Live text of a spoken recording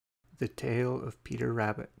The Tale of Peter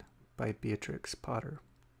Rabbit by Beatrix Potter.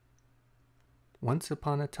 Once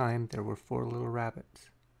upon a time there were 4 little rabbits,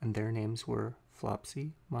 and their names were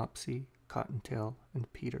Flopsy, Mopsy, Cottontail,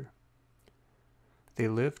 and Peter. They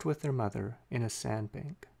lived with their mother in a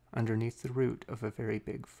sandbank underneath the root of a very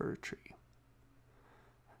big fir tree.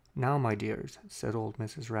 "Now, my dears," said old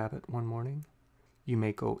Mrs. Rabbit one morning, "you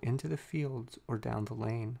may go into the fields or down the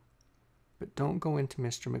lane, but don't go into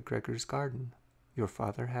Mr. McGregor's garden. Your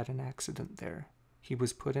father had an accident there. He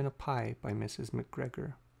was put in a pie by Mrs.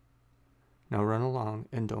 McGregor. Now run along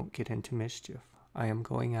and don't get into mischief. I am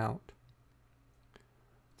going out."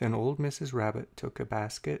 Then old Mrs. Rabbit took a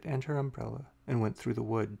basket and her umbrella and went through the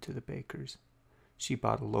wood to the baker's. She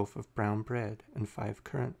bought a loaf of brown bread and 5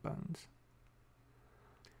 currant buns.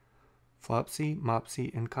 Flopsy,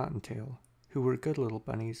 Mopsy, and Cottontail, who were good little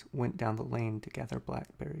bunnies, went down the lane to gather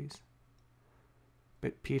blackberries.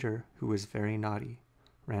 But Peter, who was very naughty,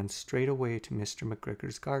 ran straight away to Mr.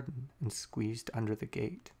 McGregor's garden and squeezed under the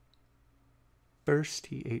gate. First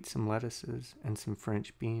he ate some lettuces and some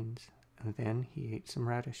French beans, and then he ate some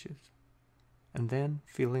radishes. And then,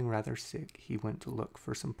 feeling rather sick, he went to look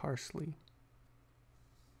for some parsley.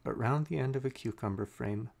 But round the end of a cucumber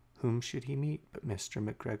frame, whom should he meet but Mr.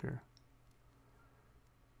 McGregor?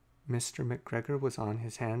 Mr. McGregor was on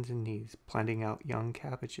his hands and knees planting out young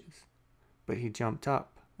cabbages. But he jumped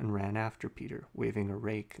up and ran after Peter, waving a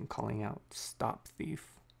rake and calling out, "Stop,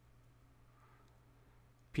 thief!"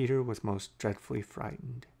 Peter was most dreadfully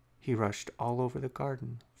frightened. He rushed all over the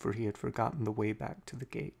garden, for he had forgotten the way back to the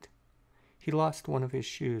gate. He lost one of his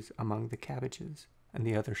shoes among the cabbages, and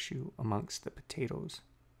the other shoe amongst the potatoes.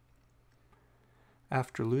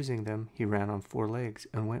 After losing them, he ran on 4 legs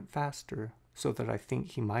and went faster, so that I think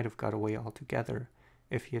he might have got away altogether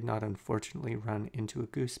if he had not unfortunately run into a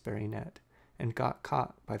gooseberry net and got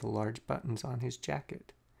caught by the large buttons on his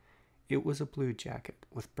jacket. It was a blue jacket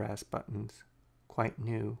with brass buttons, quite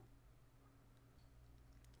new.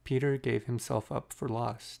 Peter gave himself up for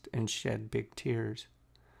lost and shed big tears,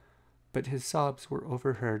 but his sobs were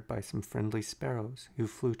overheard by some friendly sparrows who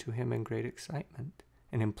flew to him in great excitement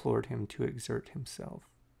and implored him to exert himself.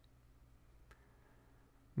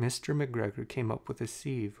 Mr. McGregor came up with a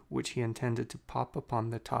sieve which he intended to pop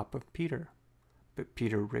upon the top of Peter, but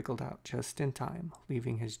Peter wriggled out just in time,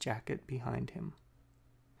 leaving his jacket behind him,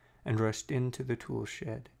 and rushed into the tool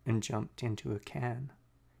shed and jumped into a can.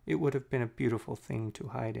 It would have been a beautiful thing to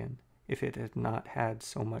hide in if it had not had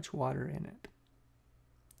so much water in it.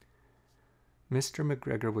 Mr.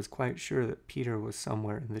 McGregor was quite sure that Peter was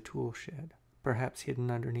somewhere in the tool shed, perhaps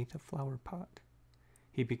hidden underneath a flower pot.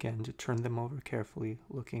 He began to turn them over carefully,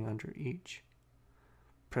 looking under each.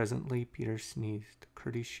 Presently Peter sneezed,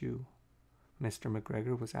 "Kerty-shoo." Mr.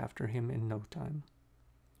 McGregor was after him in no time,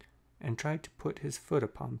 and tried to put his foot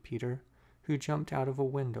upon Peter, who jumped out of a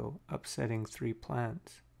window, upsetting 3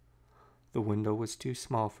 plants. The window was too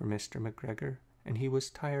small for Mr. McGregor, and he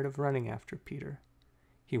was tired of running after Peter.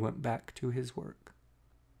 He went back to his work.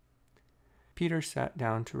 Peter sat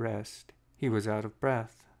down to rest. He was out of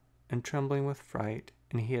breath and trembling with fright,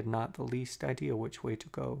 and he had not the least idea which way to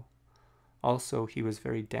go. Also, he was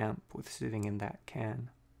very damp with sitting in that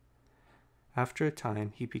can. After a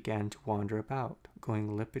time he began to wander about, going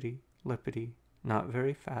lippity, not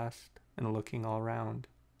very fast, and looking all round.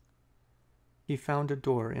 He found a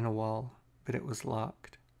door in a wall, but it was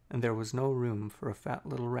locked, and there was no room for a fat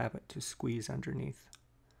little rabbit to squeeze underneath.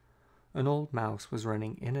 An old mouse was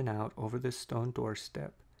running in and out over the stone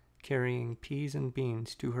doorstep, carrying peas and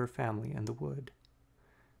beans to her family in the wood.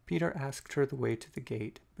 Peter asked her the way to the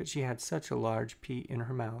gate, but she had such a large pea in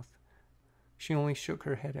her mouth, she only shook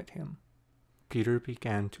her head at him. Peter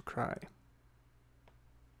began to cry.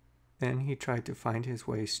 Then he tried to find his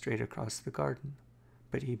way straight across the garden,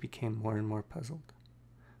 but he became more and more puzzled.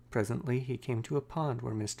 Presently he came to a pond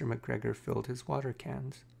where Mr. McGregor filled his water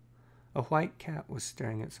cans. A white cat was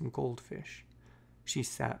staring at some goldfish. She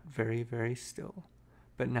sat very, very still,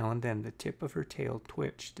 but now and then the tip of her tail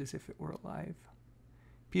twitched as if it were alive.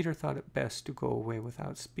 Peter thought it best to go away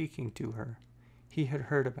without speaking to her. He had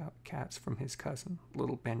heard about cats from his cousin,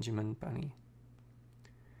 little Benjamin Bunny.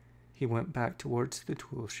 He went back towards the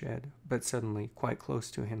tool shed, but suddenly, quite close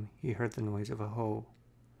to him, he heard the noise of a hoe.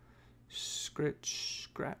 Scritch,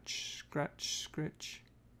 scratch, scratch, scritch.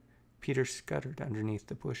 Peter scuttered underneath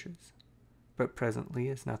the bushes. But presently,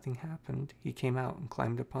 as nothing happened, he came out and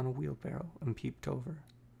climbed upon a wheelbarrow and peeped over.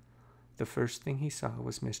 The first thing he saw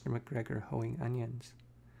was Mr. McGregor hoeing onions.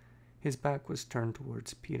 His back was turned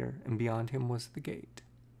towards Peter, and beyond him was the gate.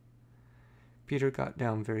 Peter got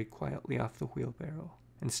down very quietly off the wheelbarrow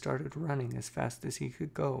and started running as fast as he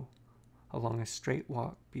could go. along a straight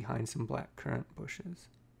walk behind some black currant bushes.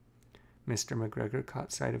 Mr. McGregor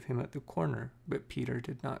caught sight of him at the corner, but Peter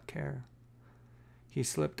did not care. He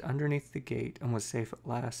slipped underneath the gate and was safe at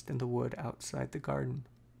last in the wood outside the garden.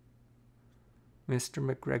 Mr.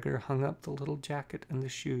 McGregor hung up the little jacket and the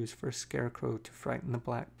shoes for a scarecrow to frighten the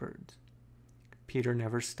blackbirds. Peter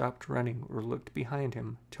never stopped running or looked behind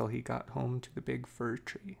him till he got home to the big fir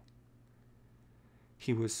tree.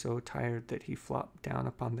 He was so tired that he flopped down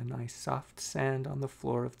upon the nice soft sand on the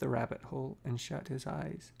floor of the rabbit hole and shut his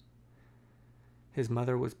eyes. His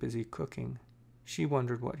mother was busy cooking. She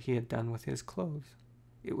wondered what he had done with his clothes.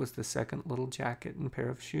 It was the second little jacket and pair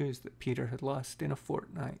of shoes that Peter had lost in a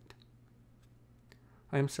fortnight.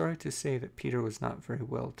 I am sorry to say that Peter was not very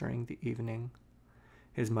well during the evening.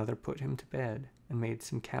 His mother put him to bed and made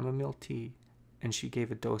some chamomile tea, and she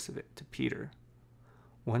gave a dose of it to Peter,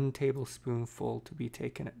 1 tablespoonful to be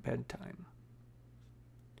taken at bedtime.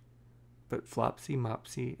 But Flopsy,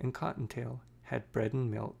 Mopsy, and Cottontail had bread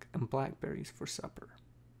and milk and blackberries for supper.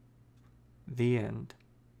 The end.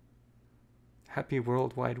 Happy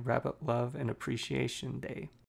Worldwide Rabbit Love and Appreciation Day.